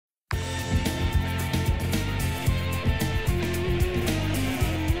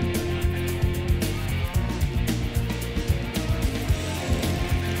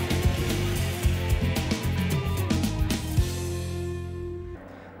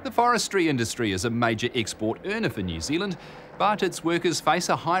The forestry industry is a major export earner for New Zealand, but its workers face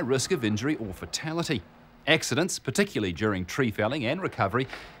a high risk of injury or fatality. Accidents, particularly during tree felling and recovery,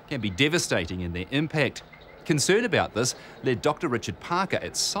 can be devastating in their impact. Concern about this led Dr. Richard Parker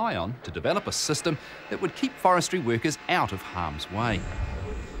at Scion to develop a system that would keep forestry workers out of harm's way.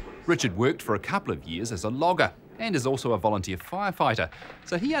 Richard worked for a couple of years as a logger and is also a volunteer firefighter,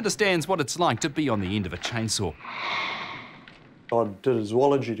 so he understands what it's like to be on the end of a chainsaw. I did a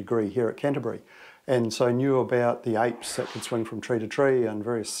zoology degree here at Canterbury, and so knew about the apes that could swing from tree to tree, and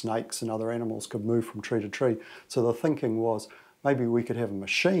various snakes and other animals could move from tree to tree. So the thinking was maybe we could have a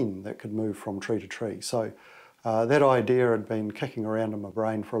machine that could move from tree to tree. So that idea had been kicking around in my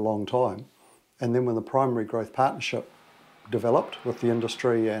brain for a long time, and then when the Primary Growth Partnership developed with the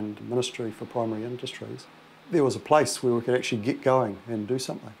industry and Ministry for Primary Industries, there was a place where we could actually get going and do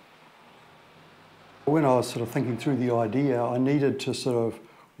something. When I was sort of thinking through the idea, I needed to sort of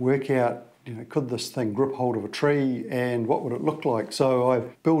work out, could this thing grip hold of a tree and what would it look like? So I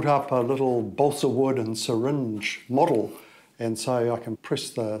built up a little balsa wood and syringe model, and so I can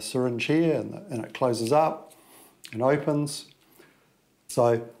press the syringe here and it closes up and opens. So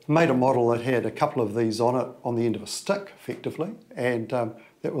I made a model that had a couple of these on it on the end of a stick, effectively, and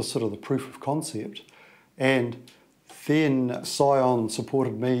that was sort of the proof of concept. And then Scion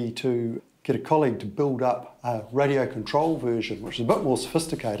supported me to get a colleague to build up a radio control version, which is a bit more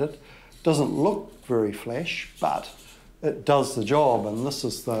sophisticated. Doesn't look very flash, but it does the job, and this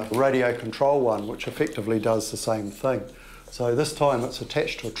is the radio control one, which effectively does the same thing. So this time it's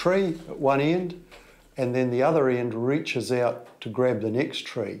attached to a tree at one end, and then the other end reaches out to grab the next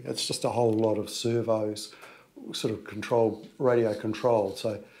tree. It's just a whole lot of servos, sort of radio controlled.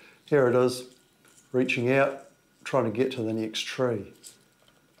 So here it is, reaching out, trying to get to the next tree.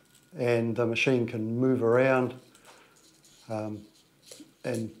 And the machine can move around, and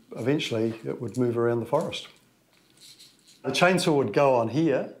eventually it would move around the forest. The chainsaw would go on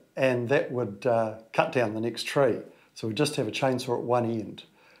here, and that would cut down the next tree. So we just have a chainsaw at one end.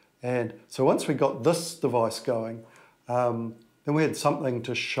 And so once we got this device going, then we had something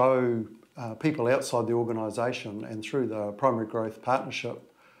to show people outside the organisation, and through the Primary Growth Partnership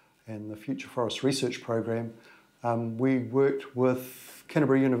and the Future Forest Research Program, we worked with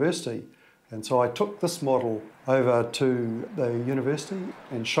Canterbury University, and so I took this model over to the university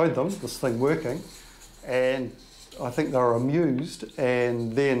and showed them this thing working, and I think they were amused,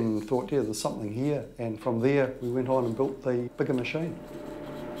 and then thought, yeah, there's something here, and from there we went on and built the bigger machine.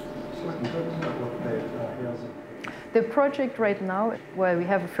 The project right now, where we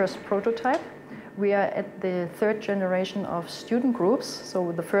have a first prototype, we are at the third generation of student groups.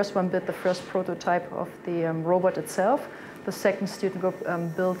 So the first one built the first prototype of the robot itself. The second student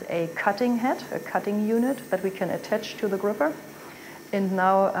group built a cutting head, a cutting unit that we can attach to the gripper. And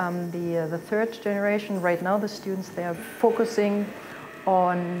now the third generation, right now the students, they are focusing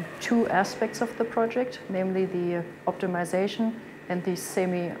on two aspects of the project, namely the optimization and the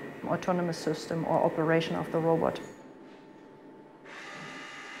semi-autonomous system or operation of the robot.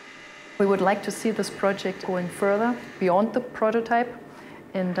 We would like to see this project going further beyond the prototype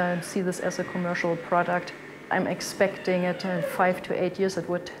and see this as a commercial product. I'm expecting it 5 to 8 years it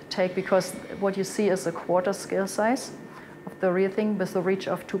would take, because what you see is a quarter scale size of the real thing with a reach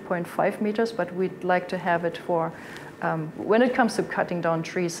of 2.5 meters, but we'd like to have it for, when it comes to cutting down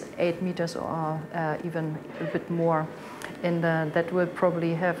trees, 8 meters or even a bit more. And that will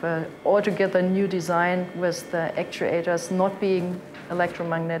probably have an altogether new design with the actuators not being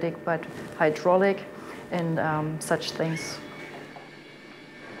electromagnetic but hydraulic and such things.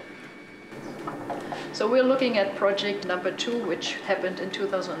 So we're looking at project number 2, which happened in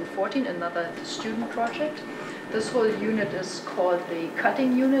 2014, another student project. This whole unit is called the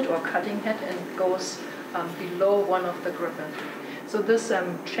cutting unit or cutting head and goes below one of the grippers. So this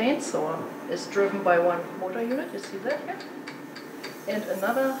chainsaw is driven by one motor unit, you see that here? And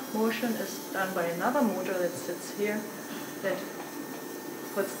another motion is done by another motor that sits here that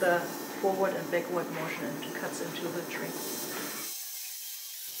puts the forward and backward motion and cuts into the tree.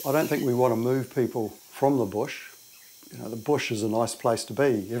 I don't think we want to move people from the bush. The bush is a nice place to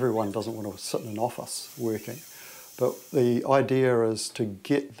be. Everyone doesn't want to sit in an office working. But the idea is to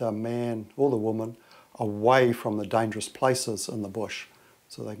get the man or the woman away from the dangerous places in the bush,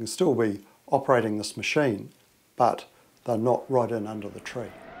 so they can still be operating this machine, but they're not right in under the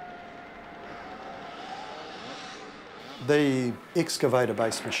tree. The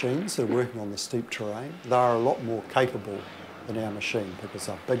excavator-based machines that are working on the steep terrain, they are a lot more capable than our machine because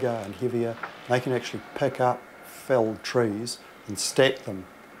they're bigger and heavier. They can actually pick up felled trees and stack them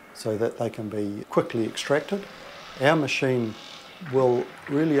so that they can be quickly extracted. Our machine will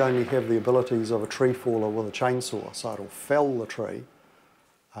really only have the abilities of a tree faller with a chainsaw, so it'll fell the tree,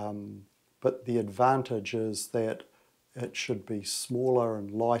 but the advantage is that it should be smaller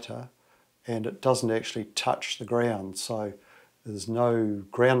and lighter, and it doesn't actually touch the ground, so there's no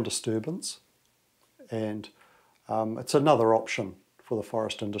ground disturbance, and it's another option for the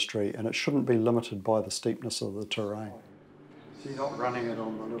forest industry, and it shouldn't be limited by the steepness of the terrain. So you're not running it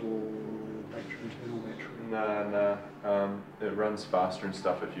on the little internal battery? No, it runs faster and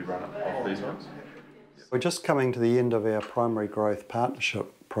stuff if you run it off these ones. We're just coming to the end of our Primary Growth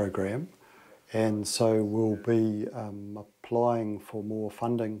Partnership program, and so we'll be applying for more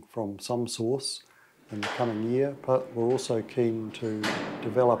funding from some source in the coming year, but we're also keen to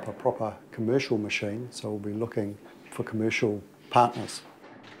develop a proper commercial machine, so we'll be looking for commercial partners.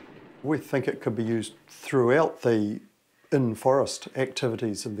 We think it could be used throughout the in-forest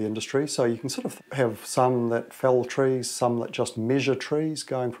activities of the industry, so you can sort of have some that fell trees, some that just measure trees,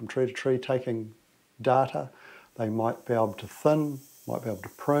 going from tree to tree, taking data. They might be able to thin, might be able to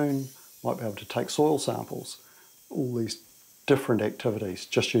prune, might be able to take soil samples, all these different activities,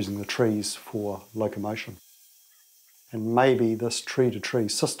 just using the trees for locomotion. And maybe this tree-to-tree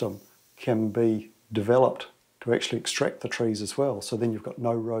system can be developed to actually extract the trees as well, so then you've got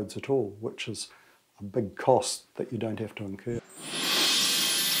no roads at all, which is a big cost that you don't have to incur.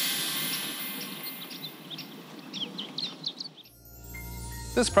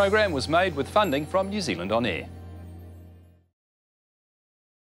 This program was made with funding from New Zealand On Air.